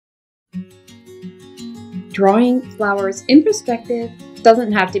Drawing flowers in perspective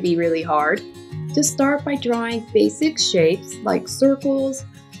doesn't have to be really hard. Just start by drawing basic shapes like circles,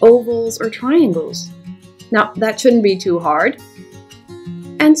 ovals, or triangles. Now, that shouldn't be too hard.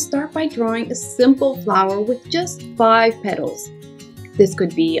 And start by drawing a simple flower with just 5 petals. This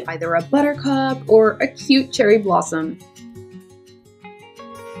could be either a buttercup or a cute cherry blossom.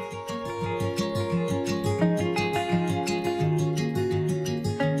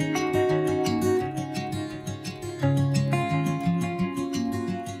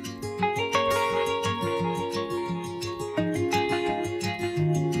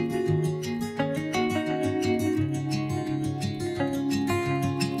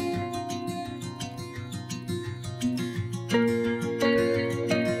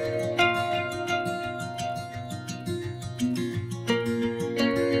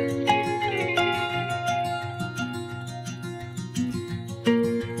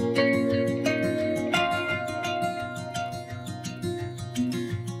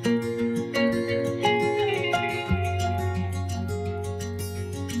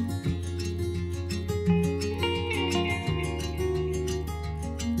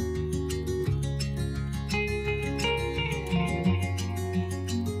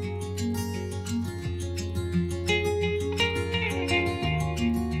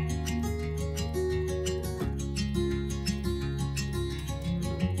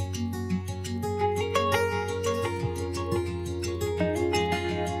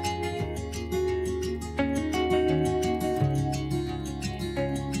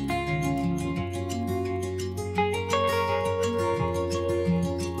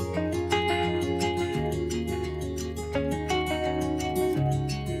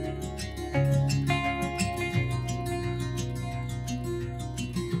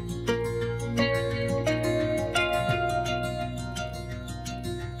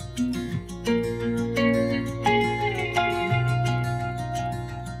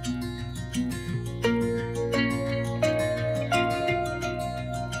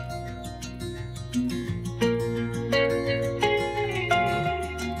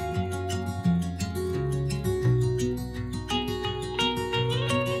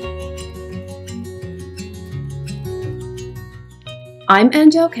 I'm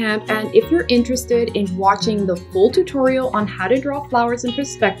Angele Kamp, and if you're interested in watching the full tutorial on how to draw flowers in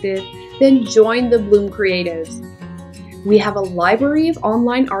perspective, then join the Bloom Creatives. We have a library of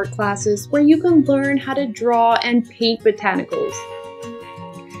online art classes where you can learn how to draw and paint botanicals.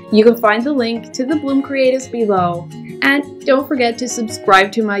 You can find the link to the Bloom Creatives below, and don't forget to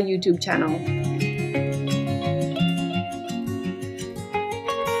subscribe to my YouTube channel.